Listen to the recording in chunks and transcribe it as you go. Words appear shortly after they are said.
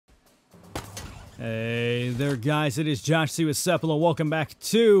Hey there, guys. It is Josh Siwasepl, and welcome back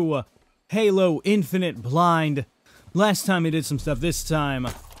to Halo Infinite Blind. Last time we did some stuff. This time,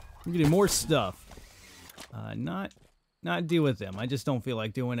 we're getting more stuff. Not deal with them. I just don't feel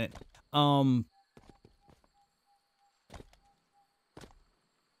like doing it.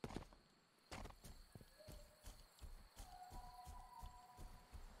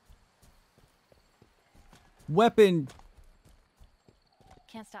 Weapon.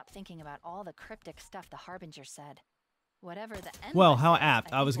 Can't stop thinking about all the cryptic stuff the Harbinger said. Whatever the end. Well, how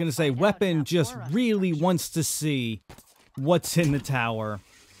apt. I was gonna say, Weapon just really wants to see what's in the tower.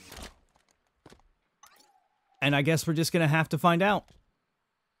 And I guess we're just gonna have to find out.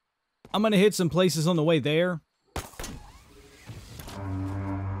 I'm gonna hit some places on the way there.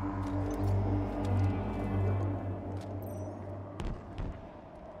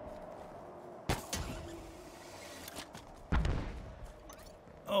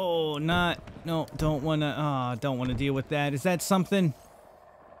 Oh, no, don't wanna deal with that. Is that something?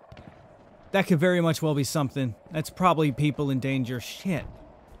 That could very much well be something. That's probably people in danger. Shit.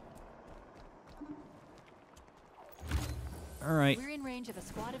 Alright. We're in range of a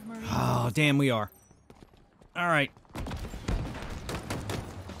squad of Marines. Oh, damn, we are. Alright.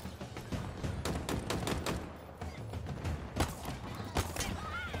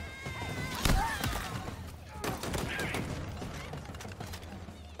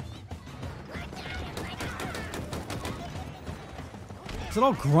 Is it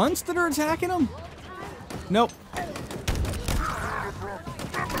all grunts that are attacking them? Nope.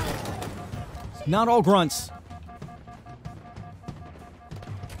 It's not all grunts.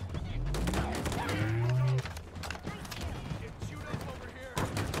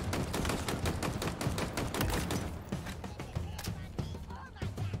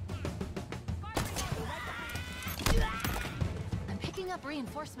 I'm picking up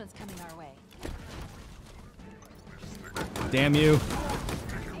reinforcements coming our way. Damn you.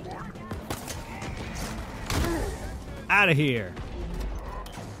 Out of here.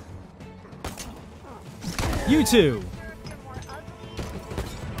 You two. I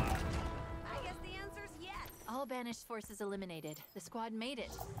guess the answer's yes. All banished forces eliminated. The squad made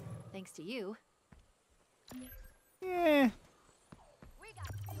it. Thanks to you. Yeah.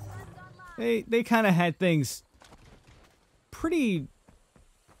 They kind of had things pretty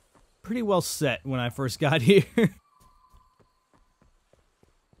well set when I first got here.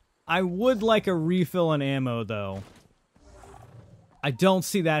 I would like a refill on ammo, though. I don't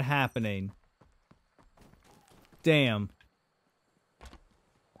see that happening. Damn.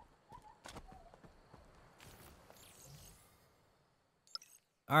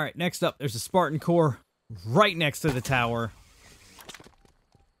 Alright, next up, there's a Spartan core right next to the tower.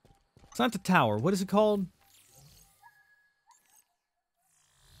 It's not the tower. What is it called?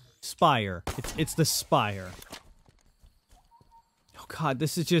 Spire. It's the spire. Oh god,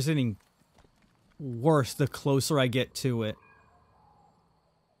 this is just getting worse the closer I get to it.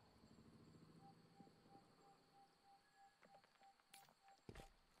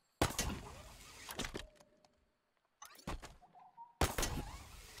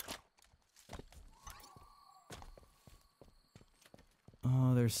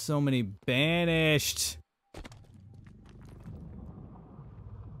 Oh, there's so many banished.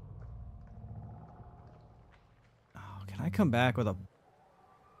 Oh, can I come back with a...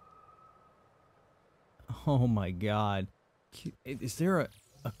 Oh my god. Is there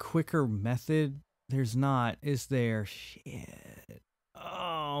a quicker method? There's not, is there? Shit.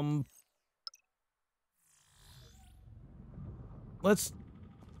 Let's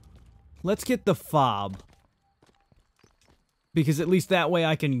get the fob. Because at least that way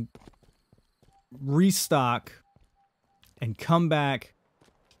I can restock and come back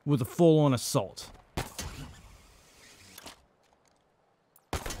with a full-on assault.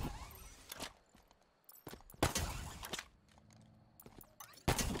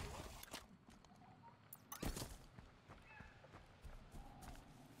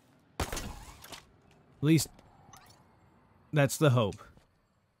 At least that's the hope.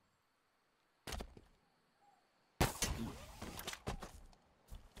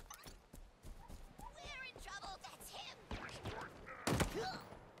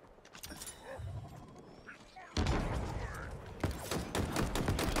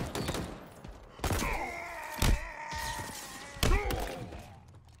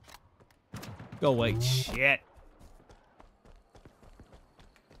 Go away. Shit.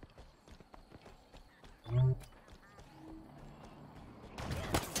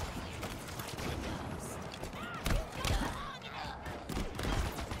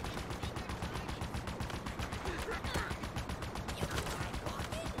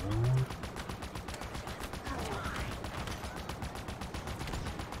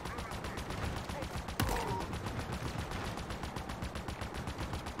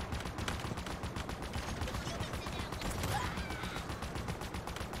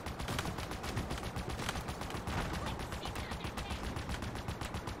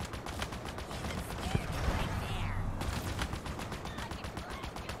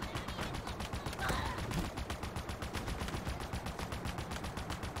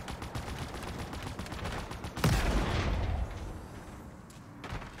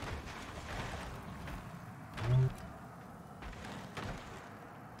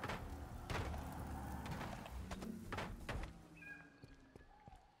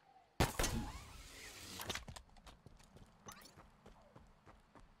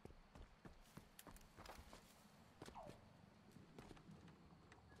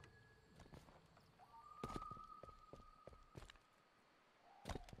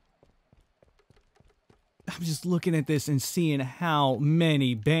 I'm just looking at this and seeing how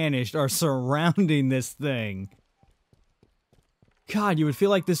many banished are surrounding this thing. God, you would feel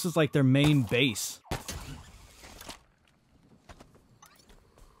like this was like their main base.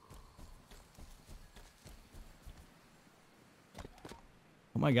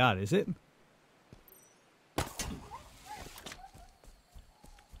 Oh my God, is it?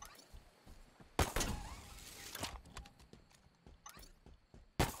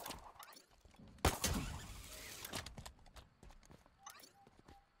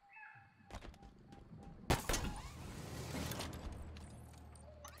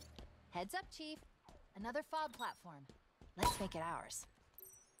 Heads up, Chief. Another fob platform. Let's make it ours.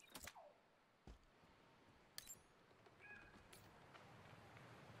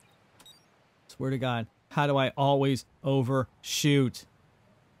 Swear to God, how do I always overshoot?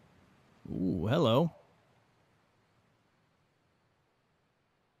 Ooh, hello.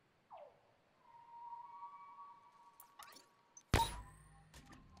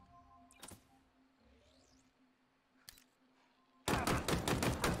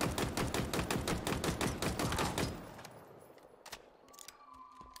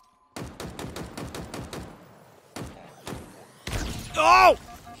 Oh!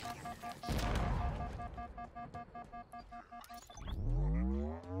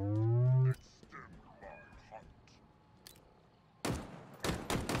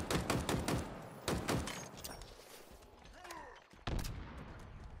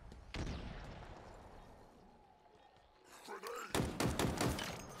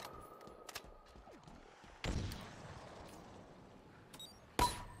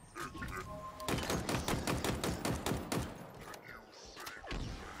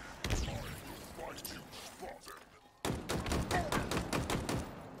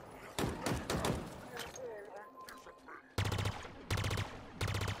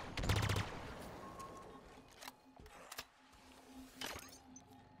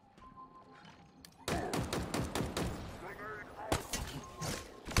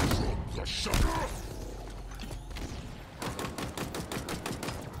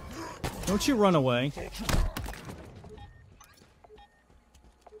 Don't you run away.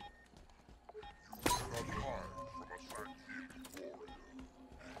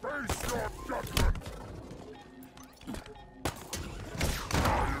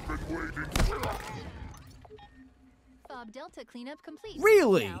 Fob Delta cleanup complete.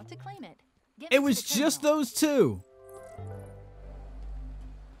 Really? Now to claim it. Get It me to was the just terminal. those two.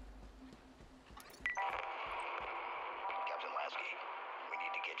 Captain Lasky, we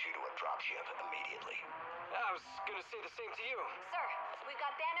need to get you to a dropship immediately. I was gonna say the same to you. Sir, we've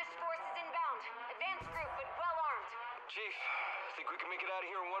got banished forces inbound. Advanced group, but well armed. Chief, think we can make it out of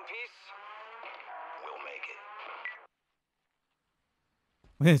here in one piece? We'll make it.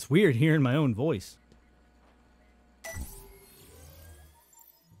 It's weird hearing my own voice.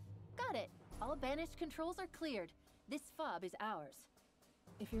 Got it. All banished controls are cleared. This fob is ours.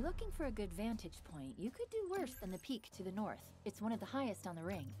 If you're looking for a good vantage point, you could do worse than the peak to the north. It's one of the highest on the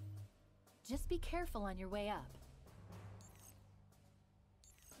ring. Just be careful on your way up.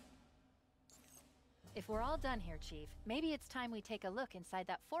 If we're all done here, Chief, maybe it's time we take a look inside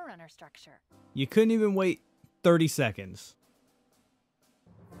that Forerunner structure. You couldn't even wait 30 seconds.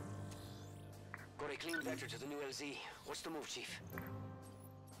 Got a clean vector to the new LZ. What's the move, Chief?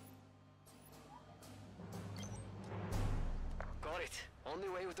 Got it. On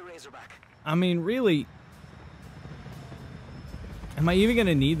the way with the Razorback. I mean, really, am I even going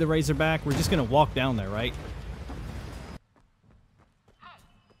to need the Razorback? We're just going to walk down there, right?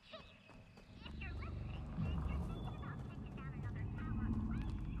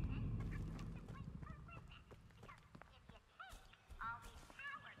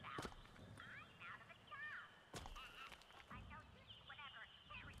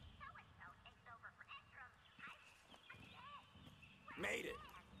 Made it.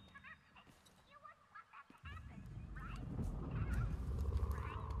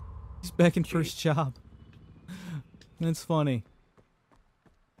 He's begging for his job. That's funny.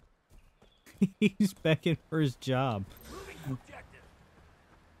 He's begging for his job. Moving to objective.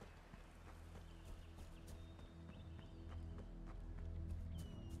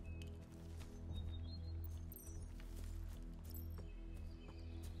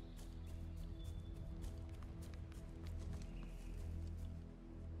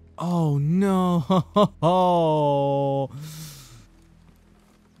 Oh no.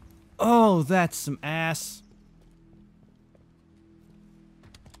 Oh, that's some ass.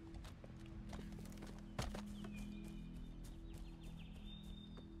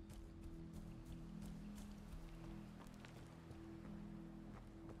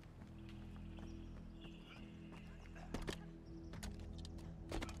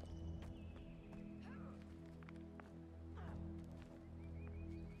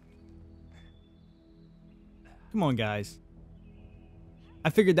 Come on, guys. I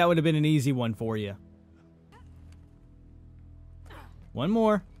figured that would have been an easy one for you. One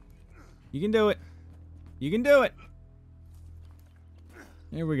more. You can do it. You can do it.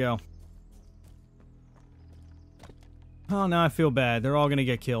 Here we go. Oh, now I feel bad. They're all gonna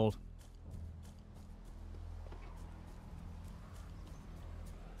get killed.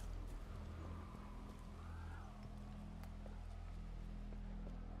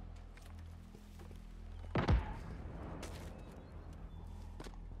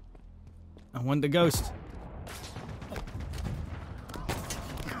 I want the ghost.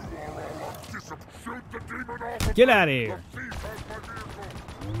 Get out of here.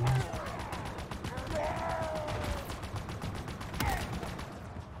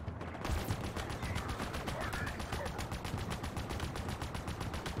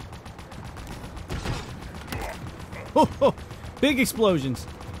 Oh, oh, big explosions.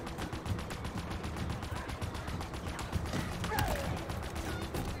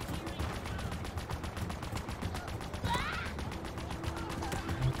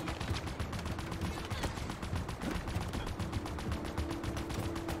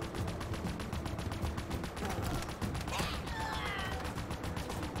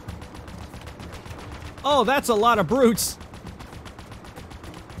 Oh, that's a lot of brutes.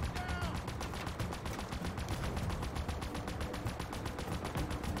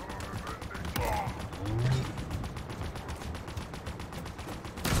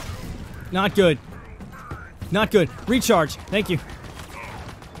 Not good. Not good. Recharge. Thank you.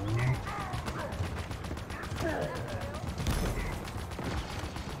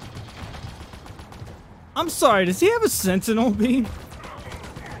 I'm sorry, does he have a sentinel beam?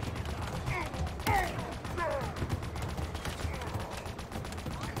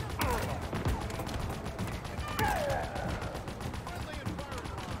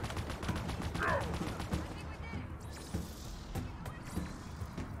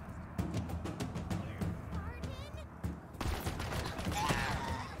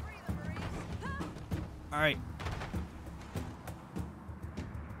 All right.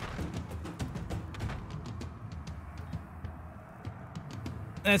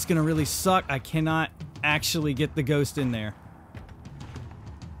 That's gonna really suck. I cannot actually get the ghost in there.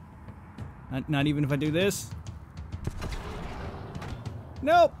 Not even if I do this.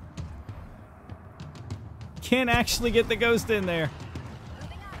 Nope. Can't actually get the ghost in there.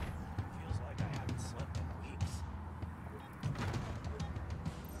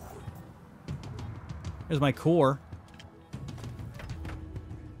 There's my core.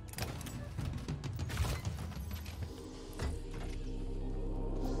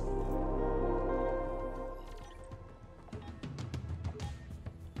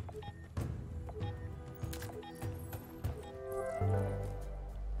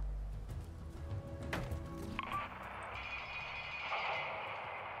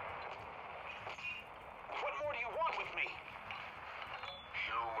 What more do you want with me?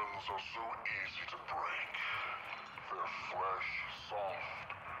 Humans are so easy to break. Their flesh soft,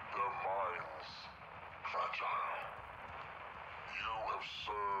 their minds fragile. You have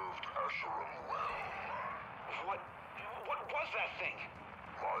served Asherim well. What was that thing?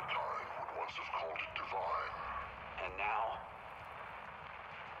 My kind would once have called it divine. And now?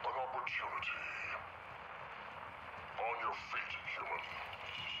 An opportunity. On your feet, human.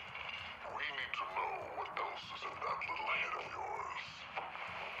 We need to know what else is in that little head of yours.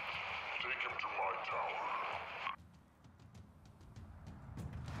 Take him to my tower.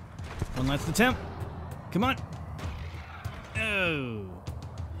 One last attempt. Come on. Oh.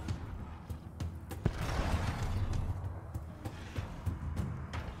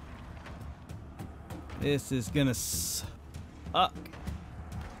 This is gonna suck. All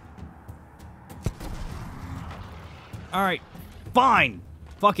right. Fine.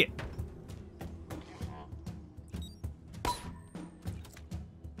 Fuck it.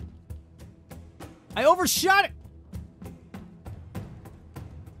 I overshot it.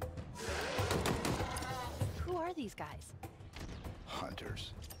 Who are these guys?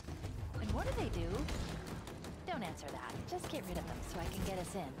 Hunters. And what do they do? Don't answer that. Just get rid of them so I can get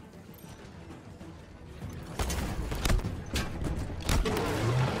us in.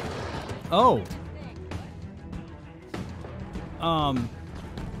 Oh.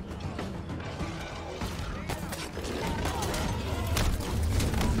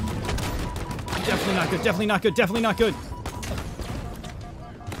 Definitely not good. Definitely not good. Definitely not good.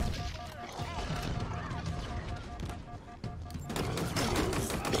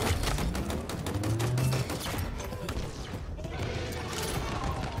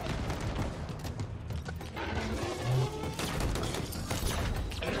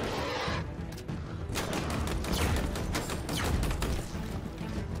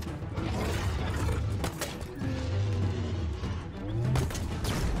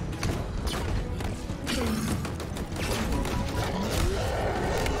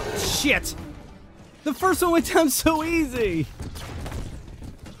 Shit! The first one went down so easy!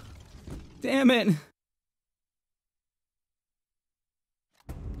 Damn it!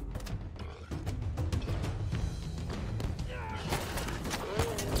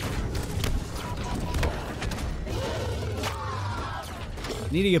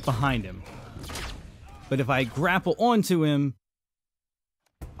 Need to get behind him. But if I grapple onto him,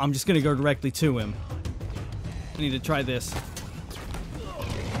 I'm just gonna go directly to him. I need to try this.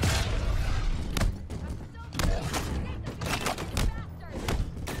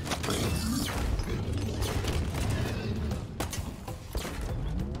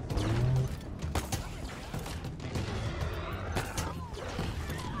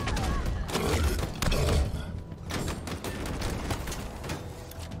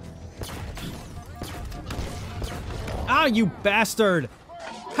 Ah, you bastard!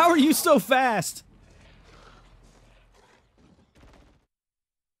 How are you so fast?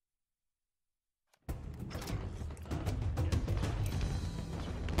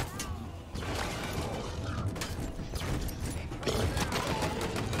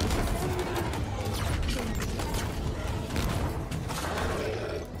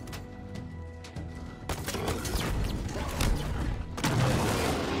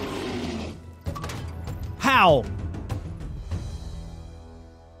 How?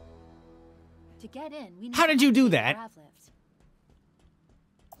 To get in, we need How did you do to that? grav lift.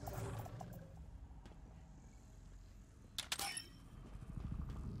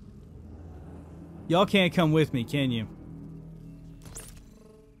 Y'all can't come with me, can you?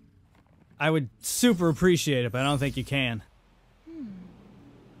 I would super appreciate it, but I don't think you can.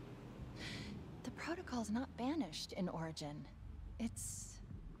 The protocol's not banished in Origin. It's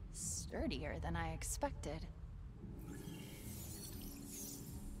sturdier than I expected.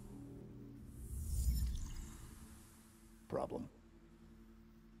 Problem.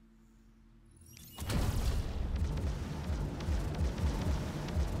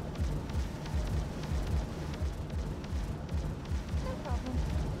 No problem.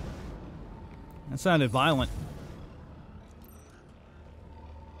 That sounded violent.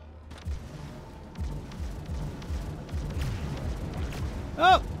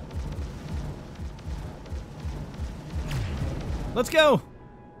 Oh! Let's go!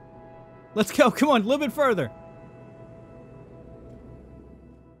 Let's go, come on, a little bit further.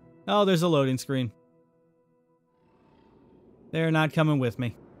 Oh, there's a loading screen. They're not coming with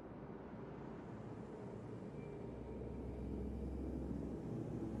me.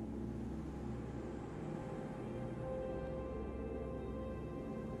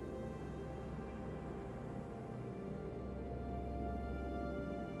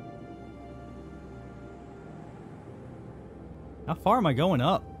 How far am I going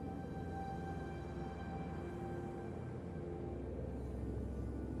up?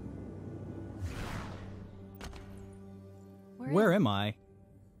 Where am I?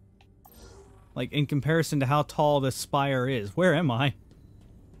 Like, in comparison to how tall the spire is, where am I?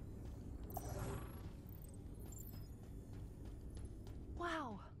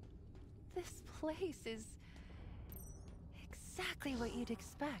 Wow. This place is exactly what you'd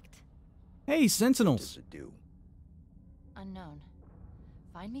expect. Hey, What sentinels! does it do? Unknown.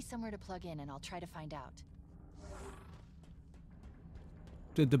 Find me somewhere to plug in and I'll try to find out.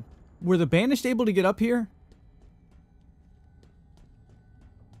 Were the banished able to get up here?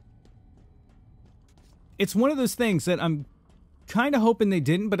 It's one of those things that I'm kind of hoping they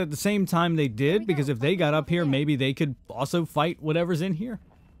didn't, but at the same time they did, because if they got up here, maybe they could also fight whatever's in here.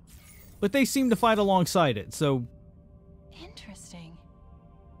 But they seem to fight alongside it, so... Interesting.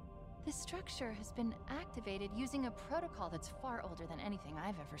 This structure has been activated using a protocol that's far older than anything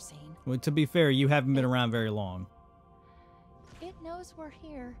I've ever seen. Well, to be fair, you haven't been around very long. It knows we're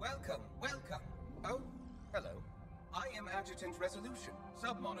here. Welcome, welcome. Oh, hello. I am Adjutant Resolution,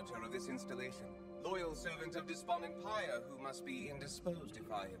 sub-monitor of this installation. Loyal servant of Despondent Pyre, who must be indisposed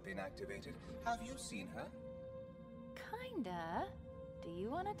if I have been activated. Have you seen her? Kinda. Do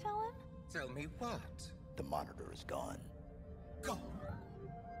you want to tell him? Tell me what? The monitor is gone. Gone?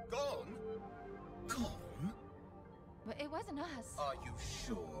 Gone? Gone? But it wasn't us. Are you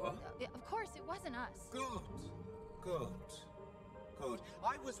sure? Of course, it wasn't us. Good. Good. Good.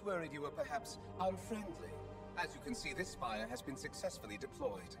 I was worried you were perhaps unfriendly. As you can see, this spire has been successfully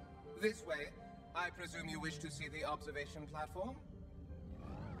deployed. This way. I presume you wish to see the observation platform?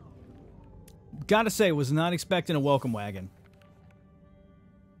 Gotta say, was not expecting a welcome wagon.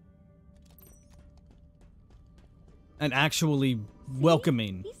 An actually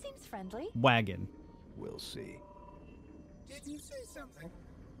welcoming He seems friendly. wagon. We'll see. Did you say something?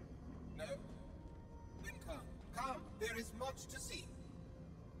 No? Then come. Come. There is much to see.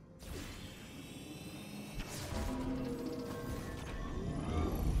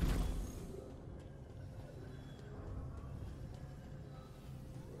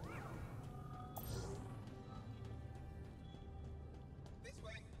 This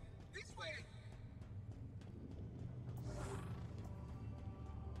way! This way!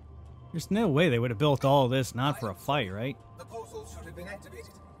 There's no way they would have built all of this not for a fight, right? The portal should have been activated.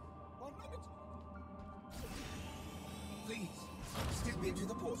 One moment. Please, step into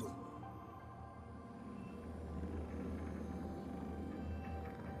the portal.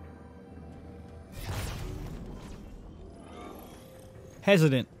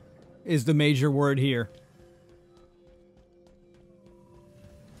 Hesitant is the major word here.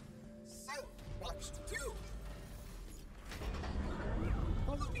 So much to do.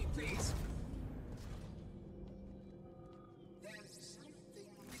 Follow me, please. There's something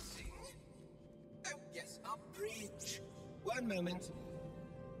missing. Oh, yes, a bridge. One moment.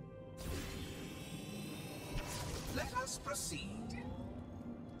 Let us proceed.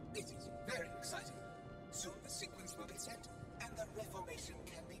 It is very exciting. Soon the sequence will be set, and the Reformation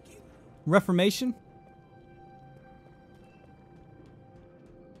can begin. Reformation?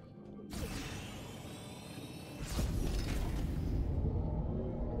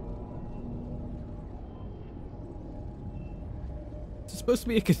 Is it supposed to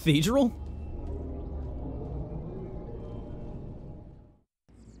be a cathedral?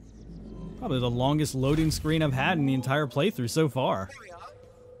 Probably the longest loading screen I've had in the entire playthrough so far. There we are.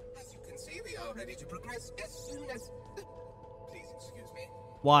 As you can see, we are ready to progress as soon as... Please excuse me.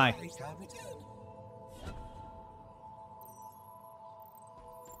 Why? I shall return.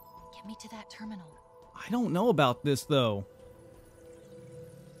 Get me to that terminal. I don't know about this, though.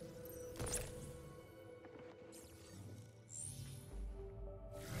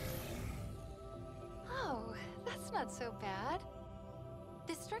 Oh, that's not so bad.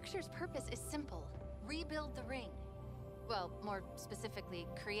 This structure's purpose is simple. Rebuild the ring. Well, more specifically,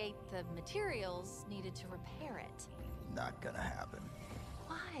 create the materials needed to repair it. Not gonna happen.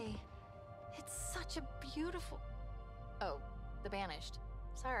 Why? It's such a beautiful... Oh, the Banished.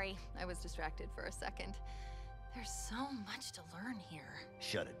 Sorry, I was distracted for a second. There's so much to learn here.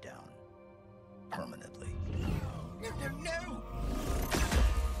 Shut it down. Permanently. No, no, no!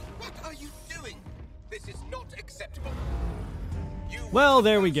 What are you doing? This is not acceptable. You Well,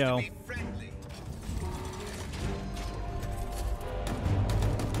 there we supposed go. to be friendly.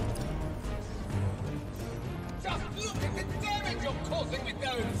 Just look at the damage you're causing with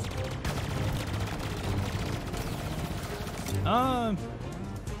those!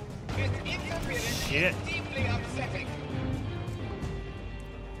 This interference Shit. is deeply upsetting.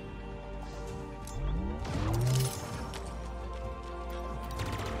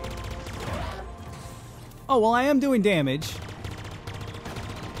 Oh, well, I am doing damage.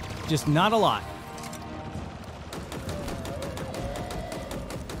 Just not a lot.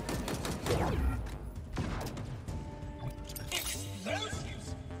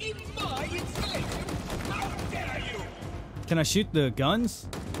 Explosives in my installation! How dare you! Can I shoot the guns?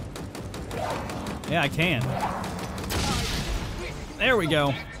 Yeah, I can. There we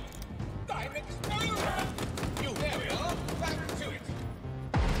go. I'm exposed! You, there we are. Back to it.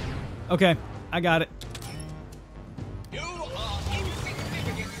 Okay, I got it. You are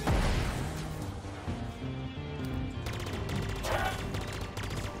insignificant.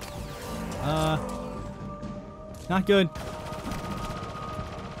 Not good.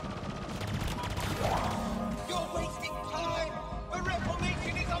 You're wasting time. The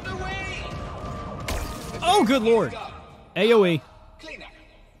Reformation is underway. Oh, good lord. AoE. Clean up.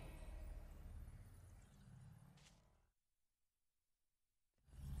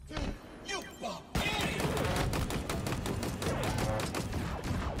 You barbarian!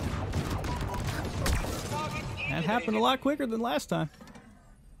 That happened a lot quicker than last time.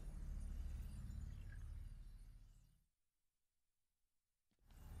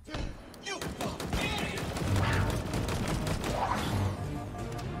 You barbarian!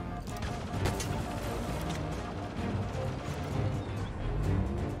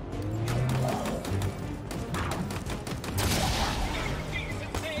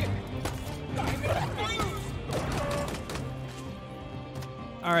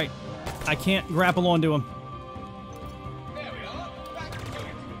 All right, I can't grapple onto him. There we are. Back to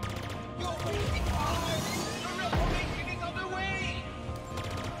it. You're wasting time. The Reformation is underway.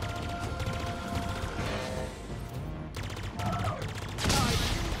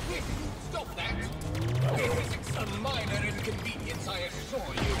 Quick, stop that. This isn't some minor inconvenience, I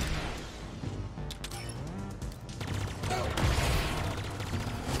assure you.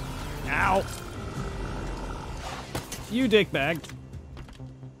 Ow. You dickbag.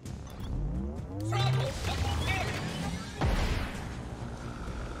 Trouble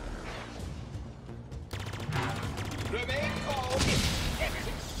Remain calm.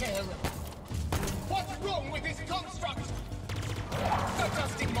 Empty shell. What's wrong with this construct?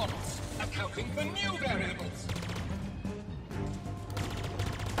 Adjusting models. Accounting for new variables.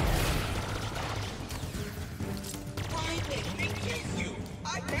 Why make me kiss you?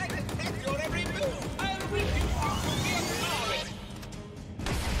 I can't detect your every move. I'll rip you off of the target.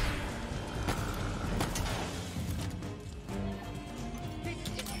 This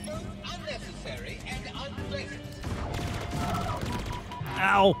is both unnecessary and unpleasant.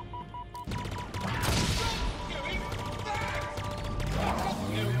 Ow! Doing that!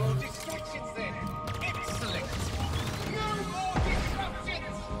 No more distractions then. Excellent. No more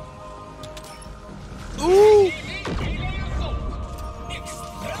disruptions. Ooh! Relay assault.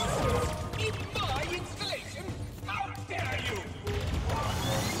 Explosives in my installation. How dare you!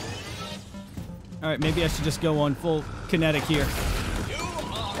 Alright, maybe I should just go on full kinetic here. You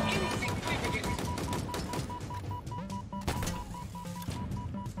are insignificant.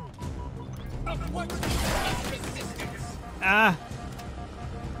 Of what resistance? Ah!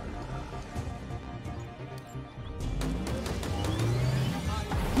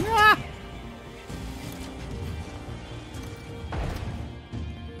 Ah!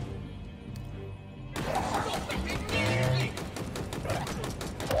 Stop that immediately.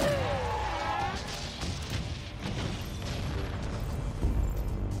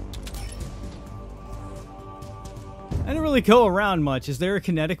 I didn't really go around much. Is there a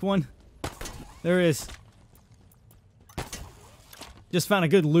kinetic one? There is. Just found a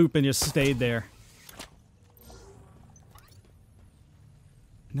good loop and just stayed there.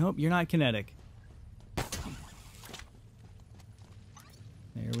 Nope, you're not kinetic.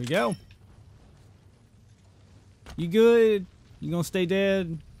 There we go. You good? You gonna stay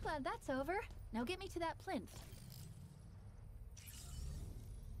dead? Glad that's over. Now get me to that plinth.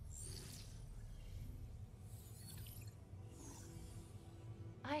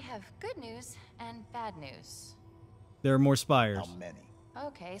 I have good news and bad news. There are more spires. How many?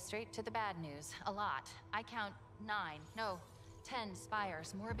 Okay, straight to the bad news. A lot. I count 9, no, 10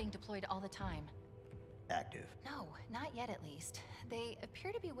 spires. More being deployed all the time. Active. No, not yet at least. They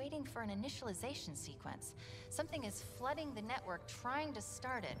appear to be waiting for an initialization sequence. Something is flooding the network trying to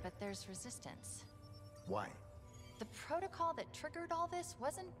start it, but there's resistance. Why? The protocol that triggered all this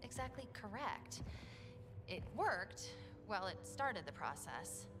wasn't exactly correct. It worked. Well, it started the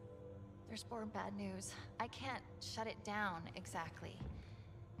process. There's more bad news. I can't shut it down exactly.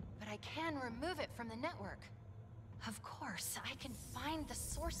 But I can remove it from the network. Of course, I can find the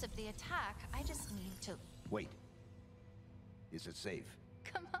source of the attack. I just need to... Wait. Is it safe?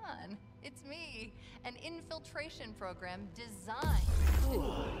 Come on, it's me. An infiltration program designed.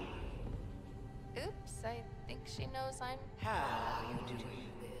 Oops, I think she knows I'm... How are you doing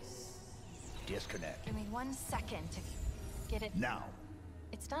this? Disconnect. Give me 1 second to get it... Now.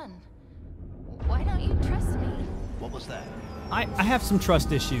 It's done. Why don't you trust me? What was that? I have some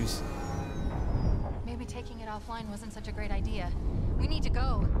trust issues. Maybe taking it offline wasn't such a great idea. We need to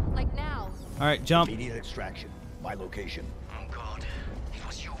go. Like now. Alright, jump. Immediate extraction. My location. Oh God, it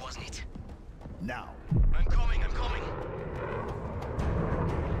was you, wasn't it? Now. I'm coming, I'm coming.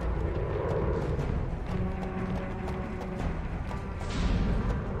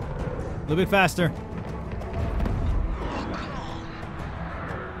 A little bit faster.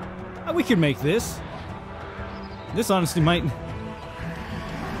 Oh, we could make this. This honestly might...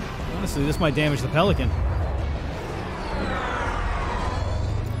 Honestly, this might damage the Pelican.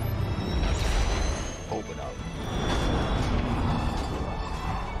 Open up.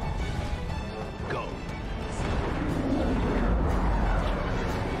 Go.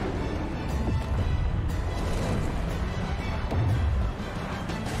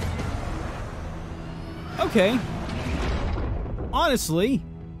 Okay. Honestly,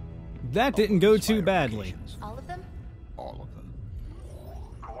 that didn't go too badly. All of them? All of them.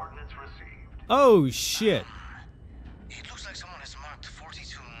 Coordinates received. Oh, shit. It looks like someone has marked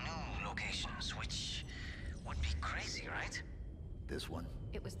 42 new locations, which would be crazy, right? This one.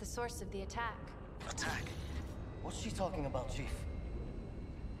 It was the source of the attack. Attack. What's she talking about, Chief?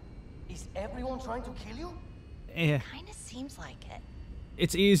 Is everyone trying to kill you? Kinda seems like it.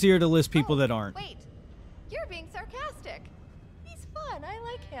 It's easier to list people that aren't. Wait, you're being sarcastic. He's fun. I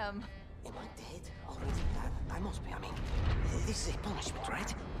like him. Am I dead already? I must be. I mean, this is a punishment,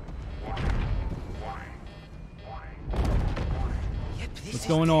 right? Yep, this What's is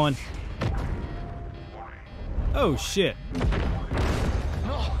going death. on? Oh, shit.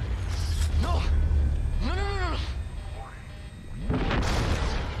 No! No! No, no, no, no!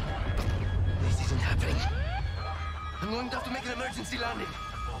 This isn't happening. I'm going to have to make an emergency landing.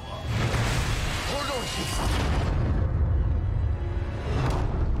 Hold on, Chief.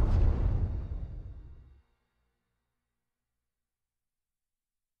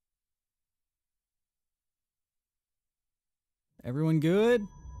 Everyone good?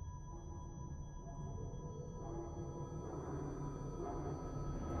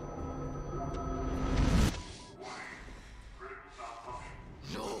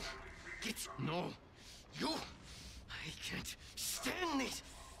 No! No! You! I can't stand it!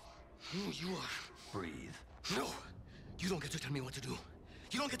 Who you are? Breathe. No! You don't get to tell me what to do.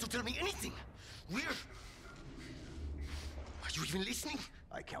 You don't get to tell me anything. Are you even listening?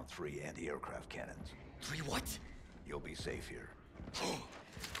 I count 3 anti-aircraft cannons. 3 what? You'll be safe here. Oh,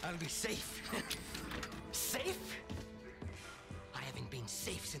 I'll be safe. Safe? I haven't been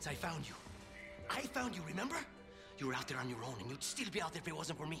safe since I found you. I found you, remember? You were out there on your own, and you'd still be out there if it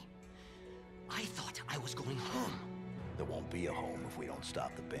wasn't for me. I thought I was going home. There won't be a home if we don't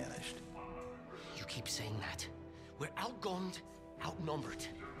stop the Banished. You keep saying that. We're outgunned, outnumbered.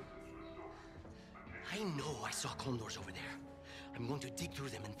 I know I saw condors over there. I'm going to dig through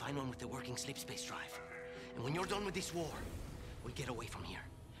them and find one with the working sleep space drive. And when you're done with this war, we'll get away from here.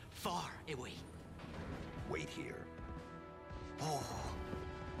 Far away. Wait here. Oh,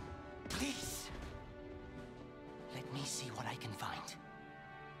 please. Let me see what I can find.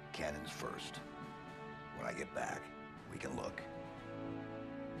 Cannons first. When I get back, we can look.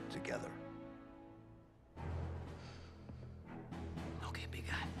 Together. Okay, big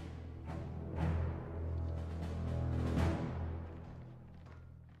guy.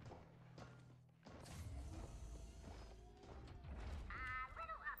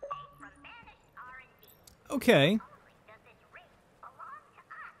 Okay.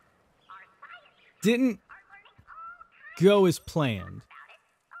 Didn't go as planned.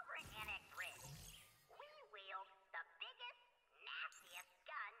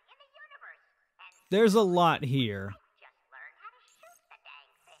 There's a lot here.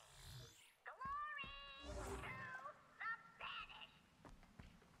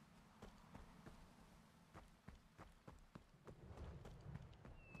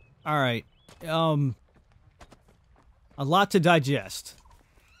 All right. A lot to digest.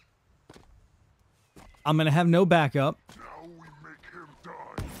 I'm gonna have no backup. Now we make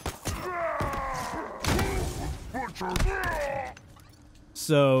him die.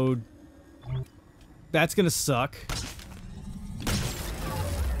 So that's gonna suck.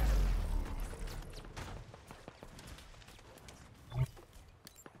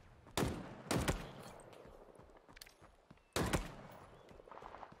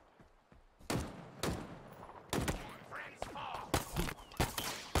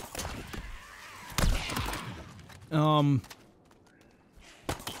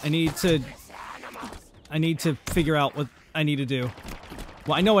 I need to figure out what I need to do.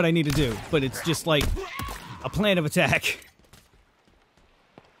 Well, I know what I need to do, but it's just like a plan of attack.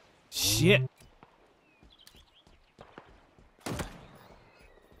 Shit.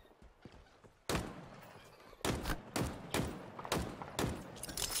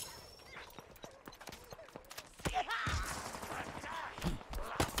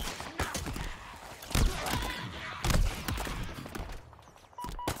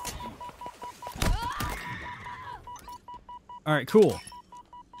 All right, cool.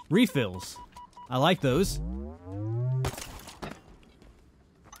 Refills. I like those.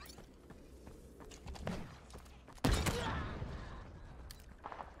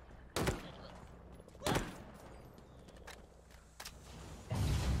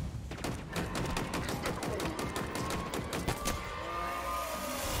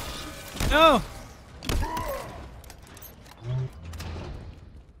 Oh!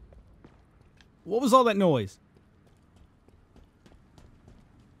 What was all that noise?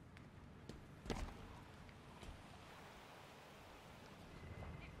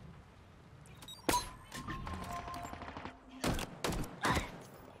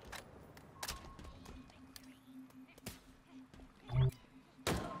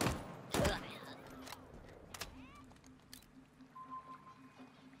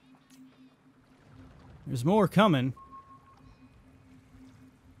 There's more coming.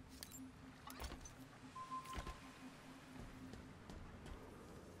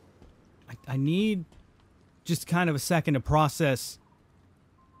 I need just kind of a second to process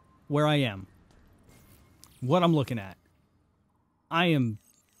where I am. What I'm looking at. I am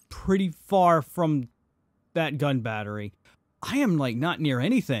pretty far from that gun battery. I am, like, not near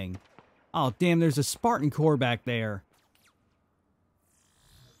anything. Oh, damn, there's a Spartan core back there.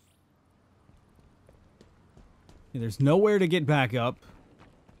 There's nowhere to get back up.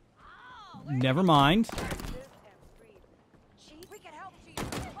 Never mind. Soon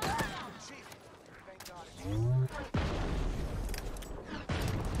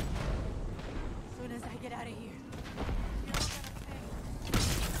as I get out of here.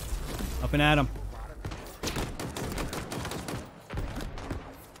 Up and at him.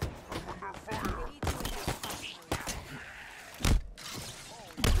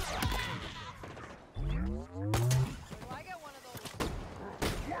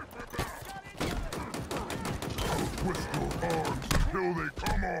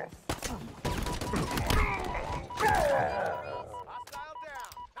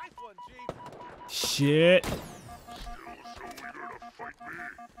 Shit.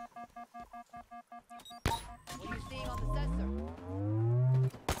 What are you seeing on the sensor?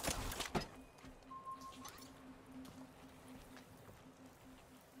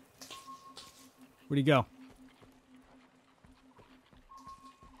 Where'd he go?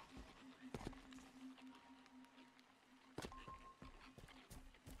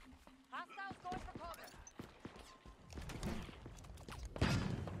 Hostiles going for cover.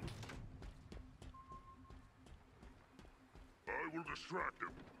 I will distract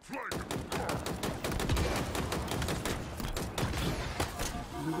him. Flank him.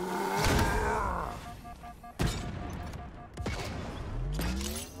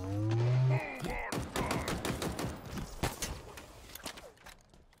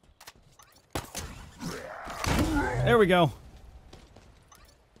 There we go.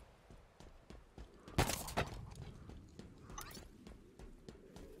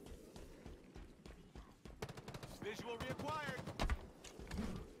 Visual reacquired.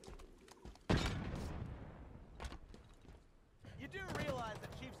 You do realize the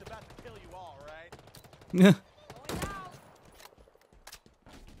chief's about to kill you all, right?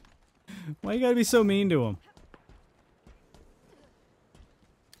 Why you gotta be so mean to him?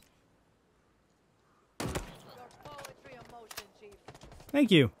 Poetry of motion, Chief.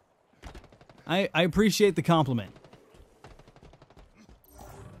 Thank you. I appreciate the compliment.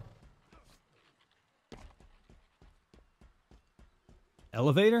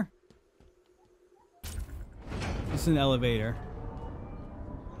 Elevator? It's an elevator.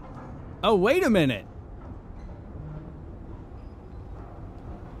 Oh, wait a minute.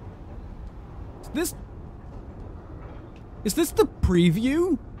 Is this the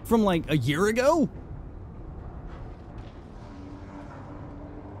preview from like a year ago?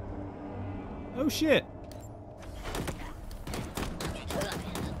 Oh shit. Is he dead?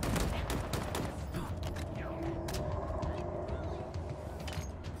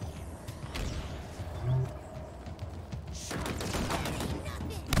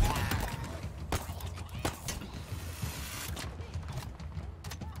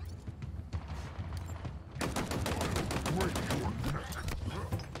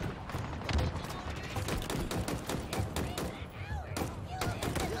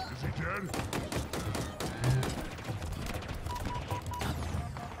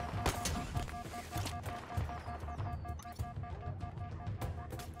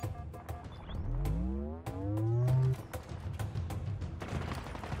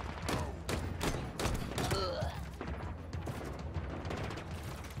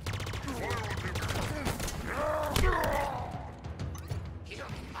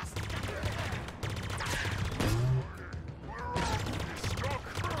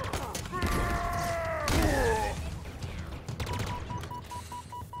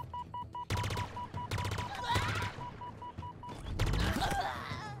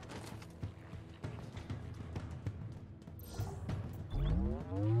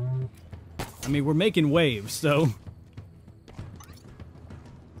 I mean, we're making waves, so...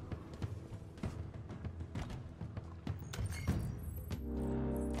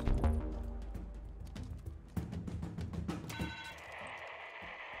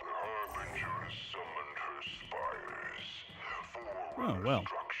 Harbinger summoned her spires. Oh, well.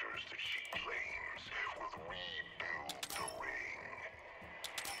 Structures that she claims will rebuild the ring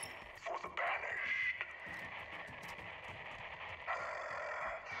for the banished.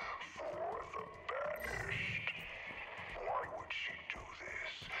 For the banished. Why would she do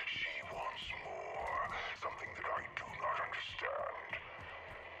this? She wants more. Something that I do not understand.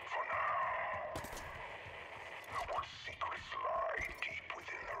 For now. What secrets lie deep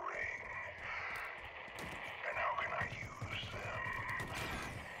within the ring? And how can I use them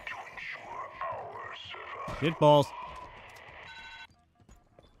to ensure our survival? Shit balls.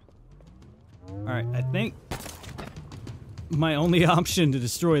 Alright, I think my only option to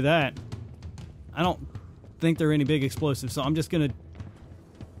destroy that, I don't think there are any big explosives, so I'm just gonna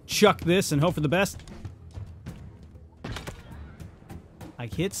chuck this and hope for the best. I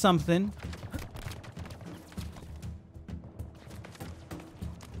hit something.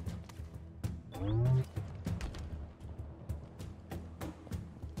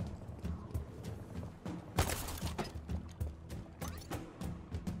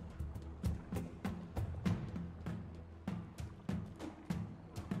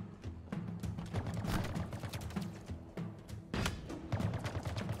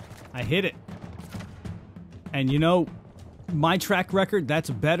 I hit it. And you know, my track record, that's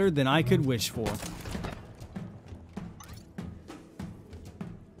better than I could wish for.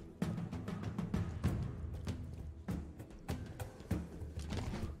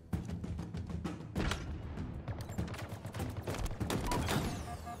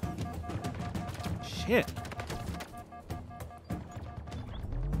 Shit.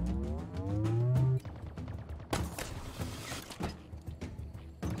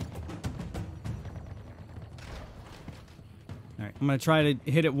 Alright, I'm gonna try to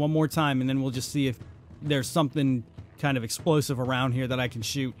hit it one more time and then we'll just see if there's something kind of explosive around here that I can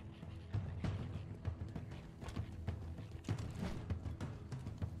shoot.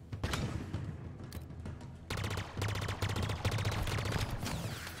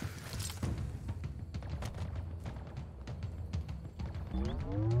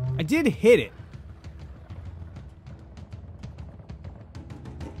 I did hit it.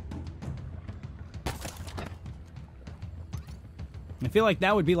 I feel like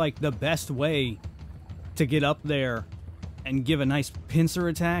that would be like the best way to get up there and give a nice pincer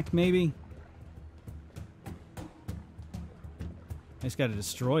attack, maybe. I just gotta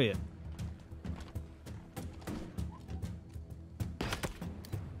destroy it.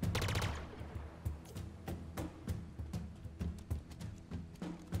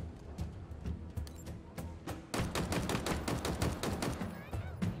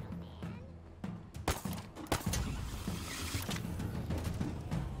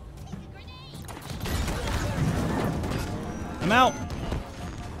 I'm out.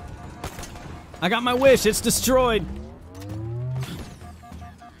 I got my wish. It's destroyed.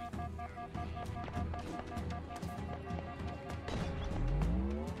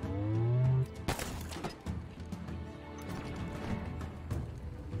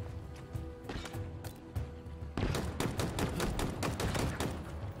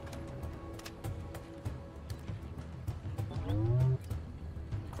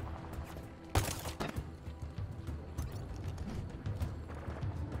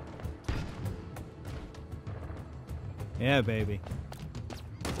 Yeah, baby.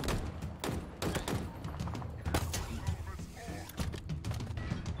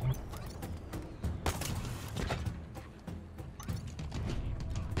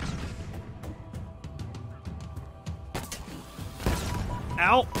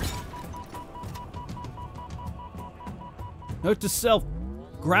 Ow! Note to self,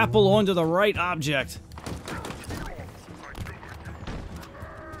 grapple onto the right object.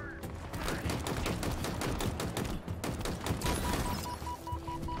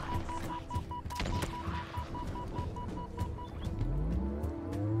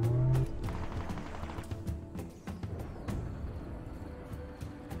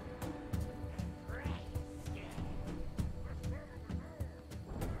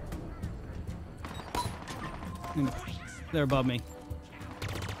 They're above me.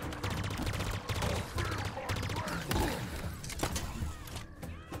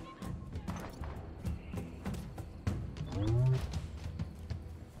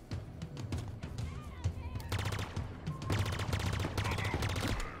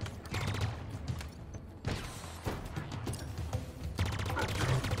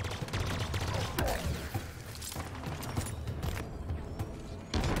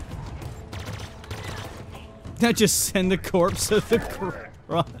 That just send the corpse of the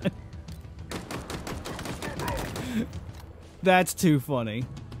front. That's too funny.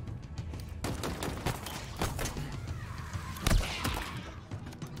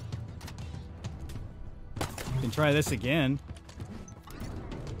 You can try this again.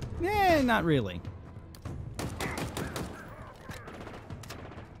 Eh, not really.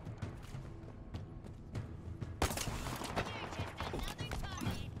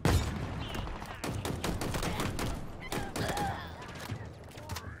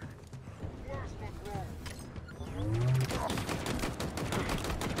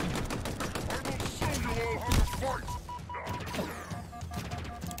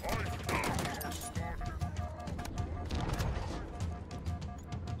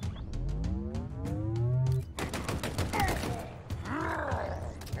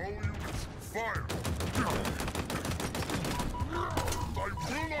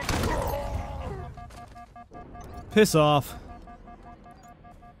 Piss off.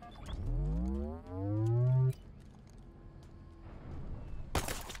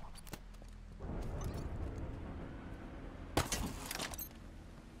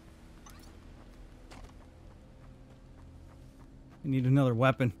 I need another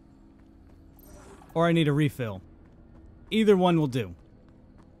weapon. Or I need a refill. Either one will do.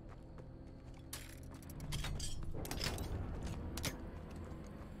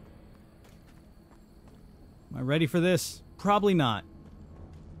 Am I ready for this? Probably not.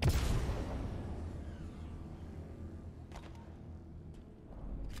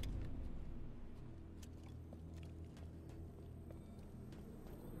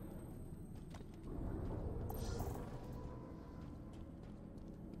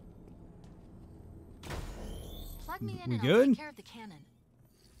 Let me in We and good? I'll take care of the cannon.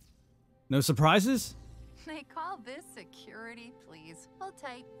 No surprises? They call this security, please. Hold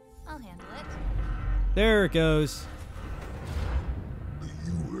tight. I'll handle it. There it goes. The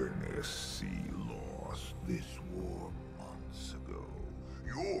UNSC lost this war months ago.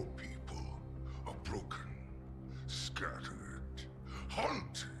 Your people are broken, scattered,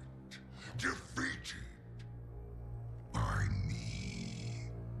 hunted, defeated by me.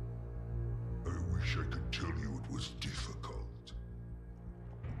 I wish I could tell you it was difficult,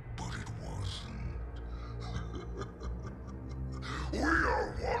 but it wasn't. We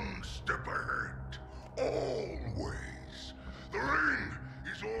are one step ahead, always. The ring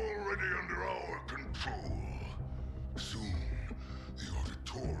is already under our control. Soon, the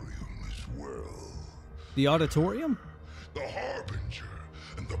auditorium as well. The auditorium? The Harbinger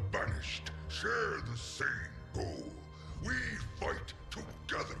and the Banished share the same goal. We fight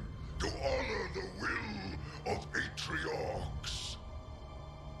together to honor the will of Atriox.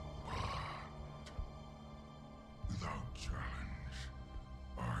 But without challenge,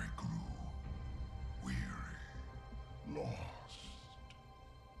 I grew weary, lost,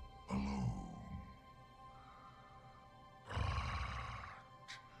 alone. But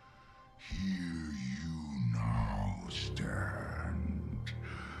here you now stand.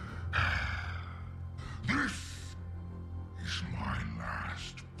 This is my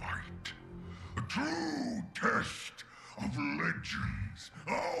last fight. A true test of legends.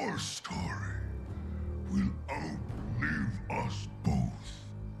 Our story will outlive us both.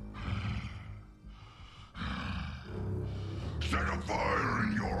 Set a fire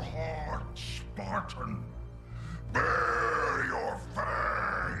in your heart, Spartan. Bare your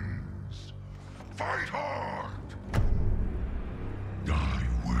fangs. Fight hard. Die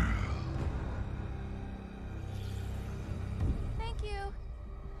well. Thank you.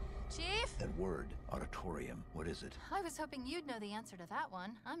 Chief? That word, auditorium, what is it? I was hoping you'd know the answer to that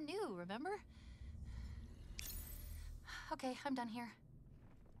one. I'm new, remember? Okay, I'm done here.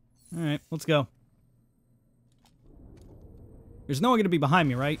 All right, let's go. There's no one going to be behind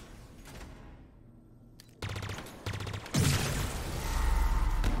me, right?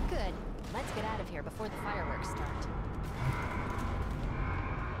 Good. Let's get out of here before the fireworks start.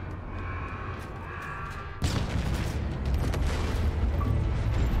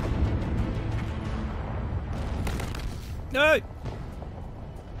 Hey!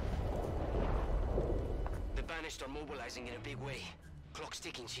 The Banished are mobilizing in a big way. Clock's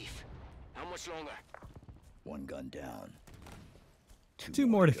ticking, Chief. How much longer? One gun down. Two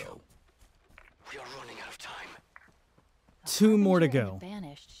more to go. We are running out of time. Two more to Harbinger go. and the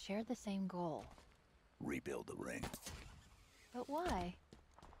Banished share the same goal. Rebuild the ring. But why?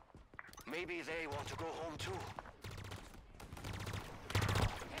 Maybe they want to go home too.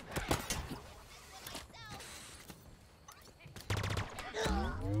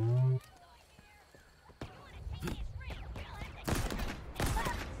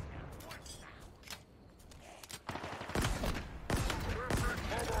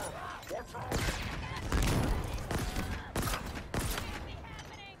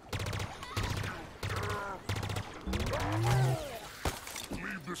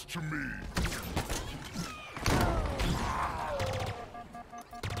 Leave this to me.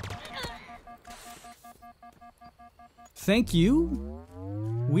 Thank you?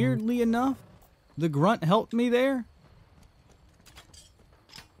 Weirdly enough, the grunt helped me there.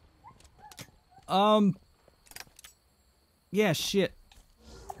 Yeah, shit.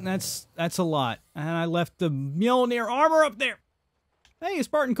 That's a lot. And I left the Mjolnir armor up there. Hey,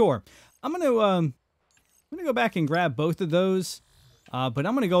 Spartan Core. I'm gonna go back and grab both of those. But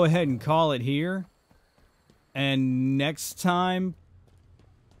I'm gonna go ahead and call it here. And next time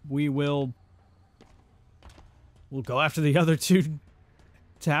we'll go after the other two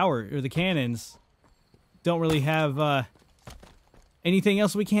the cannons. Don't really have anything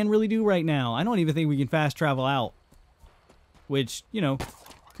else we can really do right now. I don't even think we can fast travel out. Which, you know,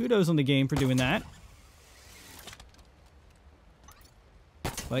 kudos on the game for doing that.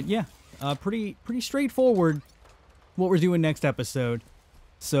 But yeah, pretty straightforward what we're doing next episode.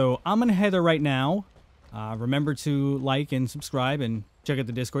 So I'm gonna head there right now. Remember to like and subscribe and check out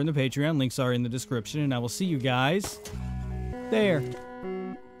the Discord and the Patreon. Links are in the description, and I will see you guys there.